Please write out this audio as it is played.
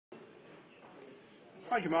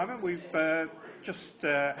Hi Jemima, we've just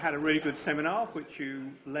had a really good seminar which you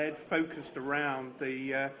led, focused around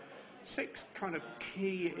the 6 kind of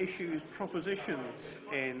key issues, propositions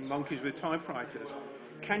in Monkeys with Typewriters.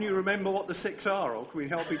 Can you remember what the 6 are, or can we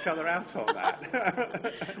help each other out on that?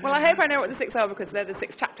 Well, I hope I know what the 6 are because they're the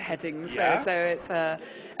 6 chapter headings. Yeah. So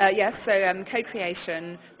it's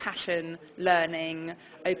co-creation, passion, learning,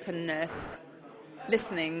 openness,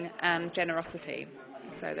 listening, and generosity.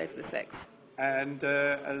 So those are the 6. And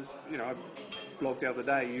as you know, I blogged the other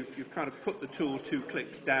day, you've kind of put the tool 2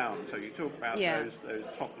 clicks down. So you talk about those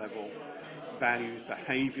top level values,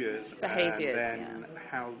 behaviours, and then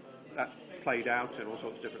how that's played out in all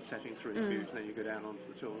sorts of different settings through interviews, and then you go down onto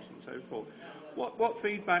the tools and so forth. What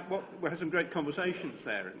feedback? We had some great conversations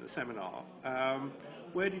there in the seminar.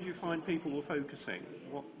 Where did you find people were focusing?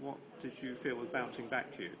 What did you feel was bouncing back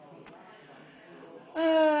to you?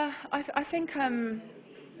 I think I'm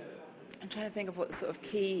trying to think of what the sort of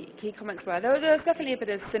key comments were. There was definitely a bit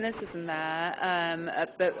of cynicism there.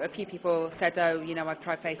 A few people said, oh, you know, I've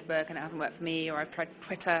tried Facebook and it hasn't worked for me, or I've tried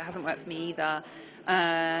Twitter, it hasn't worked for me either.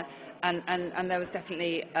 And there was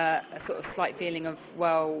definitely a sort of slight feeling of,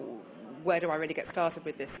 well, where do I really get started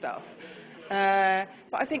with this stuff?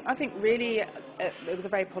 But I think really it was a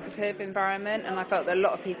very positive environment, and I felt that a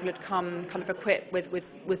lot of people had come kind of equipped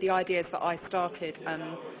with the ideas that I started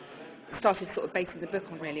sort of basing the book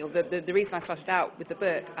on, really, or the reason I started out with the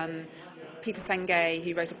book. Peter Senge,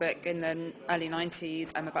 he wrote a book in the early 90s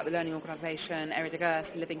about the learning organisation, Area de Gerst,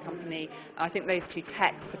 the Living Company. I think those 2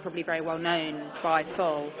 texts are probably very well known by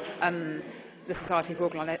SOL, the Society for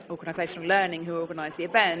Organisational Learning, who organised the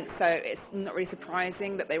event, so it's not really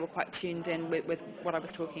surprising that they were quite tuned in with what I was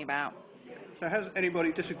talking about. So has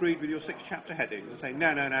anybody disagreed with your 6 chapter headings and saying,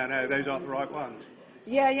 no, those aren't the right ones?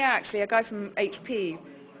 Yeah, actually, a guy from HP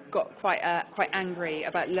got quite angry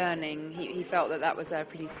about learning. He felt that was a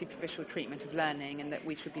pretty superficial treatment of learning, and that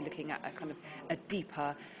we should be looking at a kind of a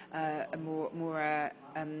deeper, a more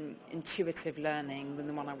intuitive learning than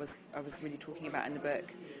the one I was really talking about in the book.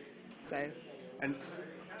 So. And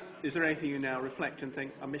is there anything you now reflect and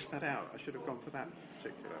think, I missed that out, I should have gone for that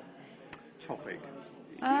particular topic?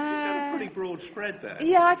 You've got a pretty broad spread there.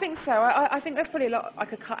 Yeah, I think so. I think there's probably a lot I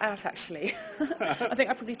could cut out, actually. I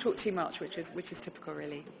think I probably talked too much, which is typical,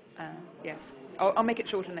 really. Yes. I'll make it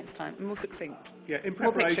shorter next time, more succinct. Yeah, in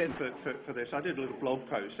preparation for this, I did a little blog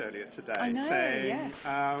post earlier today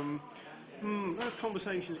saying, there's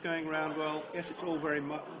conversations going around, well, yes, it's all very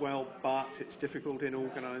well, but it's difficult in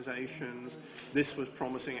organisations. This was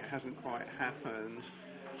promising, it hasn't quite happened.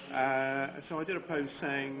 So I did a post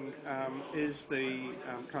saying, is the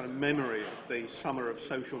kind of memory of the summer of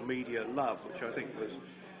social media love, which I think was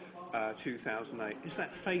 2008, is that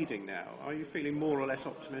fading now? Are you feeling more or less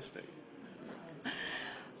optimistic?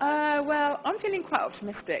 Well, I'm feeling quite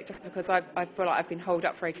optimistic just because I feel like I've been holed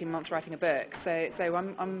up for 18 months writing a book, so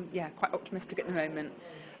I'm quite optimistic at the moment.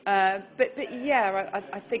 But yeah,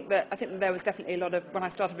 I think that there was definitely a lot of, when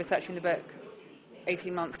I started researching the book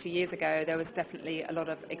 18 months, 2 years ago, there was definitely a lot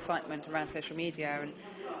of excitement around social media,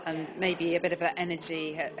 and maybe a bit of that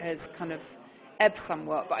energy has kind of ebbed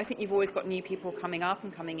somewhat. But I think you've always got new people coming up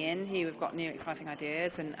and coming in who have got new exciting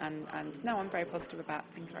ideas, and no, I'm very positive about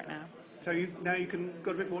things right now. So now you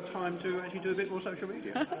got a bit more time to actually do a bit more social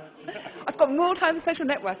media. I've got more time for social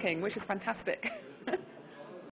networking, which is fantastic.